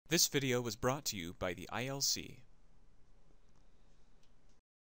This video was brought to you by the ILC.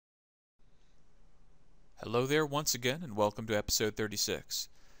 Hello there once again and welcome to episode 36.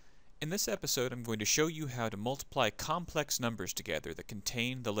 In this episode I'm going to show you how to multiply complex numbers together that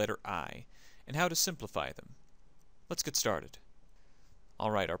contain the letter I and how to simplify them. Let's get started.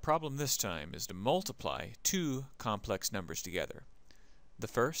 Alright, our problem this time is to multiply two complex numbers together. The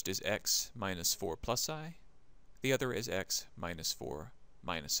first is x minus 4 plus I. The other is x minus 4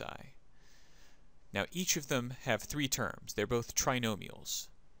 minus I. Now each of them have three terms. They're both trinomials.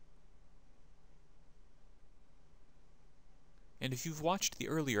 And if you've watched the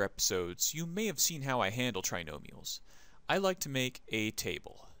earlier episodes, you may have seen how I handle trinomials. I like to make a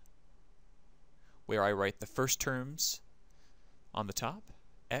table where I write the first terms on the top,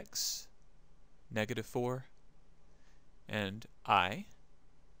 x, negative 4, and I.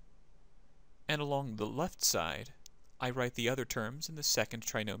 And along the left side, I write the other terms in the second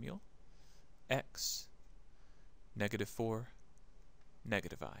trinomial, x, negative 4,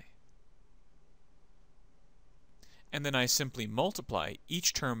 negative I. And then I simply multiply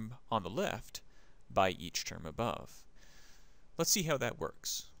each term on the left by each term above. Let's see how that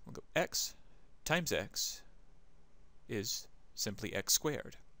works. We'll go x times x is simply x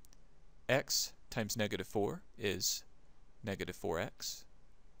squared. X times negative 4 is negative 4x.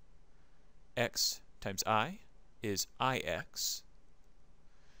 X times I is ix.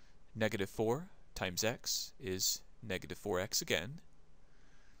 Negative 4 times x is negative 4x again.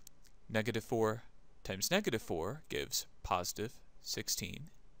 Negative 4 times negative 4 gives positive 16.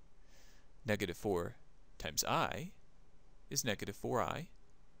 Negative 4 times I is negative 4i.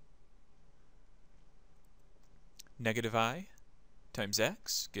 Negative I times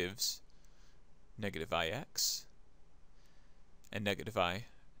x gives negative ix. And negative I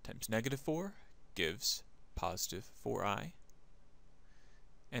times negative 4 gives positive 4i.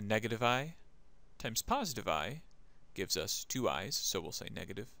 And negative I times positive I gives us two i's, so we'll say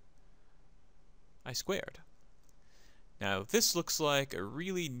negative I squared. Now this looks like a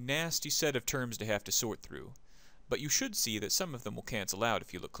really nasty set of terms to have to sort through, but you should see that some of them will cancel out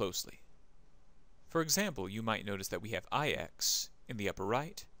if you look closely. For example, you might notice that we have ix in the upper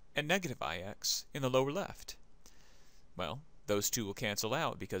right and negative ix in the lower left. Well, those two will cancel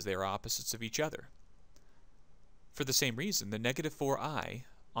out because they are opposites of each other. For the same reason, the negative 4i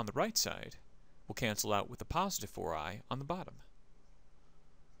on the right side will cancel out with the positive 4i on the bottom.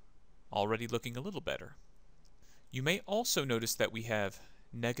 Already looking a little better. You may also notice that we have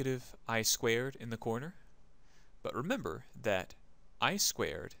negative I squared in the corner, but remember that I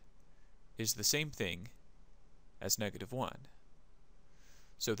squared is the same thing as negative 1.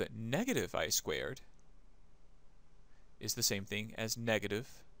 So that negative I squared is the same thing as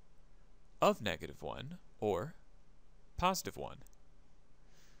negative of negative 1, or positive 1.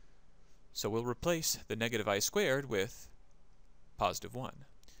 So we'll replace the negative I squared with positive 1.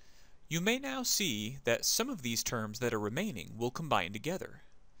 You may now see that some of these terms that are remaining will combine together.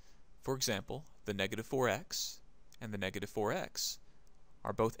 For example, the negative 4x and the negative 4x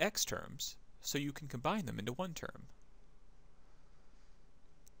are both x terms, so you can combine them into one term.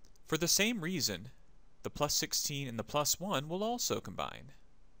 For the same reason, the plus 16 and the plus 1 will also combine.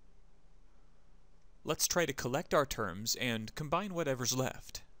 Let's try to collect our terms and combine whatever's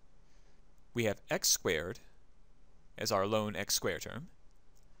left. We have x squared as our lone x squared term.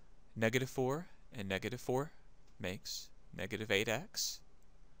 Negative 4 and negative 4 makes negative 8x.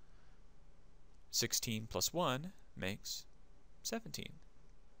 16 plus 1 makes 17.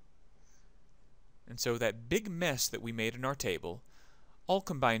 And so that big mess that we made in our table all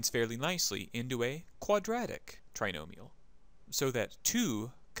combines fairly nicely into a quadratic trinomial, so that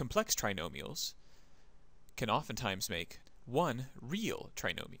two complex trinomials can oftentimes make one real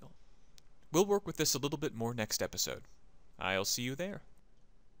trinomial. We'll work with this a little bit more next episode. I'll see you there.